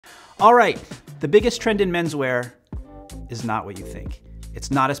All right, the biggest trend in menswear is not what you think.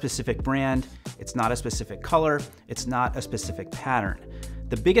 It's not a specific brand, it's not a specific color, it's not a specific pattern.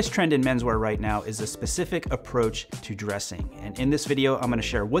 The biggest trend in menswear right now is a specific approach to dressing. And in this video, I'm gonna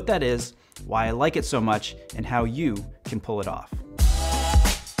share what that is, why I like it so much, and how you can pull it off.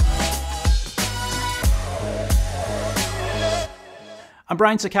 I'm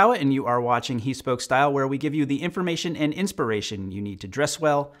Brian Sakawa, and you are watching He Spoke Style, where we give you the information and inspiration you need to dress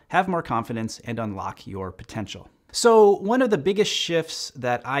well, have more confidence, and unlock your potential. So one of the biggest shifts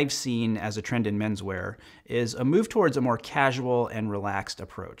that I've seen as a trend in menswear is a move towards a more casual and relaxed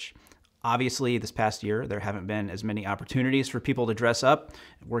approach. Obviously, this past year, there haven't been as many opportunities for people to dress up.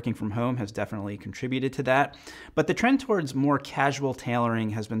 Working from home has definitely contributed to that. But the trend towards more casual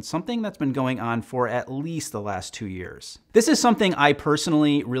tailoring has been something that's been going on for at least the last 2 years. This is something I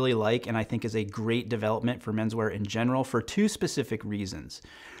personally really like and I think is a great development for menswear in general for two specific reasons.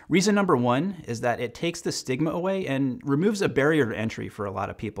 Reason number one is that it takes the stigma away and removes a barrier to entry for a lot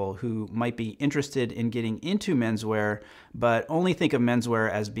of people who might be interested in getting into menswear, but only think of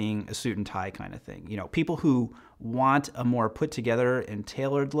menswear as being a suit and tie kind of thing. You know, people who want a more put together and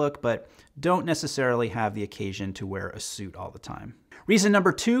tailored look, but don't necessarily have the occasion to wear a suit all the time. Reason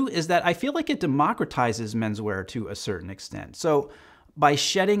number two is that I feel like it democratizes menswear to a certain extent. So by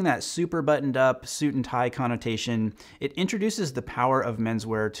shedding that super buttoned up suit and tie connotation, it introduces the power of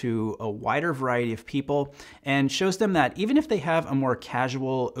menswear to a wider variety of people and shows them that even if they have a more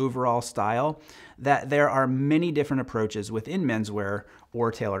casual overall style, that there are many different approaches within menswear or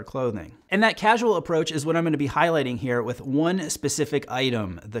tailored clothing. And that casual approach is what I'm going to be highlighting here with one specific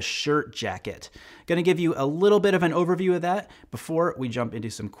item, the shirt jacket. Going to give you a little bit of an overview of that before we jump into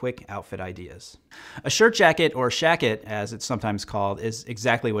some quick outfit ideas. A shirt jacket, or shacket as it's sometimes called, is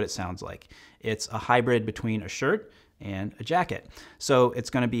exactly what it sounds like. It's a hybrid between a shirt and a jacket. So it's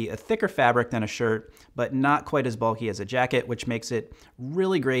going to be a thicker fabric than a shirt, but not quite as bulky as a jacket, which makes it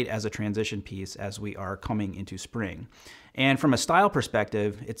really great as a transition piece as we are coming into spring. And from a style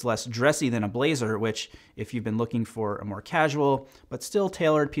perspective, it's less dressy than a blazer, which, if you've been looking for a more casual but still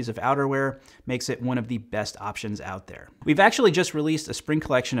tailored piece of outerwear, makes it one of the best options out there. We've actually just released a spring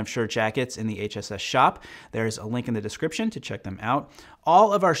collection of shirt jackets in the HSS Shop. There's a link in the description to check them out.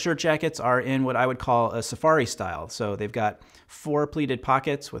 All of our shirt jackets are in what I would call a safari style. So they've got 4 pleated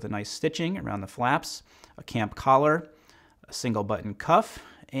pockets with a nice stitching around the flaps, a camp collar, a single button cuff,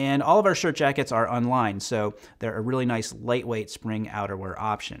 and all of our shirt jackets are unlined, so they're a really nice lightweight spring outerwear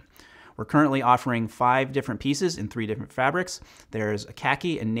option. We're currently offering 5 different pieces in 3 different fabrics. There's a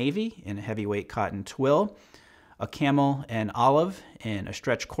khaki and navy in a heavyweight cotton twill, a camel and olive in a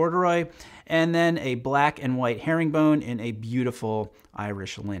stretch corduroy, and then a black and white herringbone in a beautiful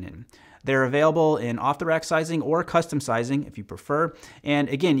Irish linen. They're available in off-the-rack sizing or custom sizing if you prefer. And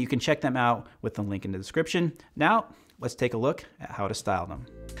again, you can check them out with the link in the description. Now, let's take a look at how to style them.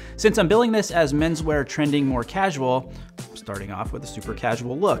 Since I'm billing this as menswear trending more casual, I'm starting off with a super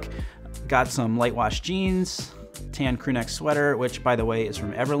casual look. Got some light wash jeans, tan crewneck sweater, which by the way is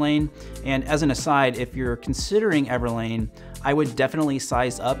from Everlane. And as an aside, if you're considering Everlane, I would definitely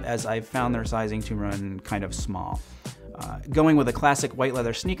size up, as I've found their sizing to run kind of small. Going with a classic white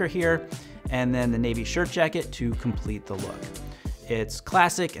leather sneaker here, and then the navy shirt jacket to complete the look. It's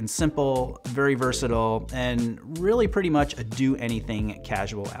classic and simple, very versatile, and really pretty much a do-anything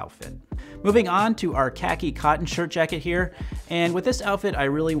casual outfit. Moving on to our khaki cotton shirt jacket here, and with this outfit I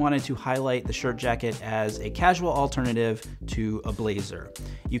really wanted to highlight the shirt jacket as a casual alternative to a blazer.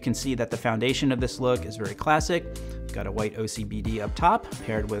 You can see that the foundation of this look is very classic. Got a white OCBD up top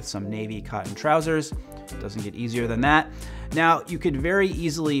paired with some navy cotton trousers. Doesn't get easier than that. Now, you could very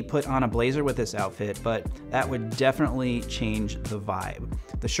easily put on a blazer with this outfit, but that would definitely change the vibe.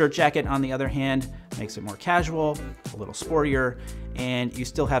 The shirt jacket, on the other hand, makes it more casual, a little sportier, and you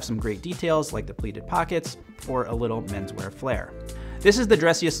still have some great details like the pleated pockets or a little menswear flair. This is the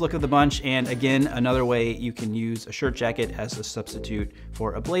dressiest look of the bunch, and again, another way you can use a shirt jacket as a substitute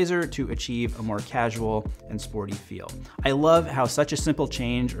for a blazer to achieve a more casual and sporty feel. I love how such a simple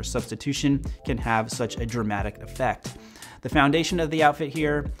change or substitution can have such a dramatic effect. The foundation of the outfit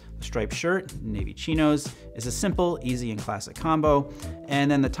here, the striped shirt, navy chinos, is a simple, easy, and classic combo.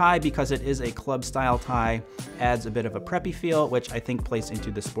 And then the tie, because it is a club style tie, adds a bit of a preppy feel, which I think plays into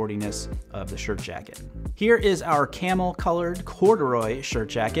the sportiness of the shirt jacket. Here is our camel colored corduroy shirt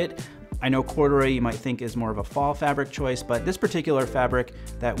jacket. I know corduroy you might think is more of a fall fabric choice, but this particular fabric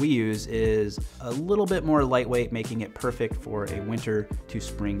that we use is a little bit more lightweight, making it perfect for a winter to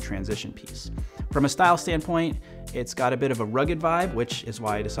spring transition piece. From a style standpoint, it's got a bit of a rugged vibe, which is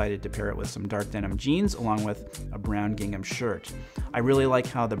why I decided to pair it with some dark denim jeans along with a brown gingham shirt. I really like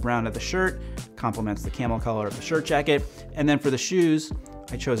how the brown of the shirt complements the camel color of the shirt jacket. And then for the shoes,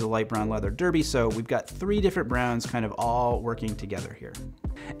 I chose a light brown leather derby, so we've got 3 different browns kind of all working together here.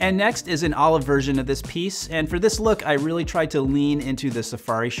 And next is an olive version of this piece, and for this look I really tried to lean into the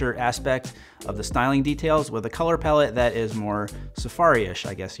safari shirt aspect of the styling details with a color palette that is more safari-ish,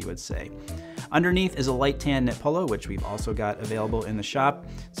 I guess you would say. Underneath is a light tan knit polo, which we've also got available in the shop.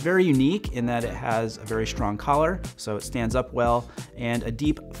 It's very unique in that it has a very strong collar, so it stands up well, and a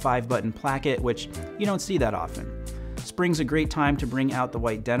deep 5-button placket, which you don't see that often. Spring's a great time to bring out the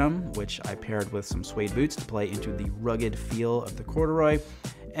white denim, which I paired with some suede boots to play into the rugged feel of the corduroy,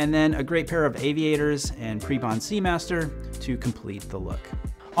 and then a great pair of aviators and pre-bond Seamaster to complete the look.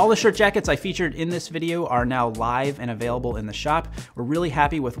 All the shirt jackets I featured in this video are now live and available in the shop. We're really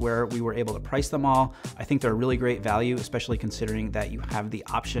happy with where we were able to price them all. I think they're a really great value, especially considering that you have the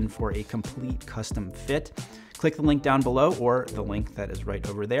option for a complete custom fit. Click the link down below or the link that is right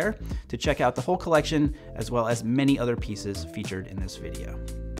over there to check out the whole collection as well as many other pieces featured in this video.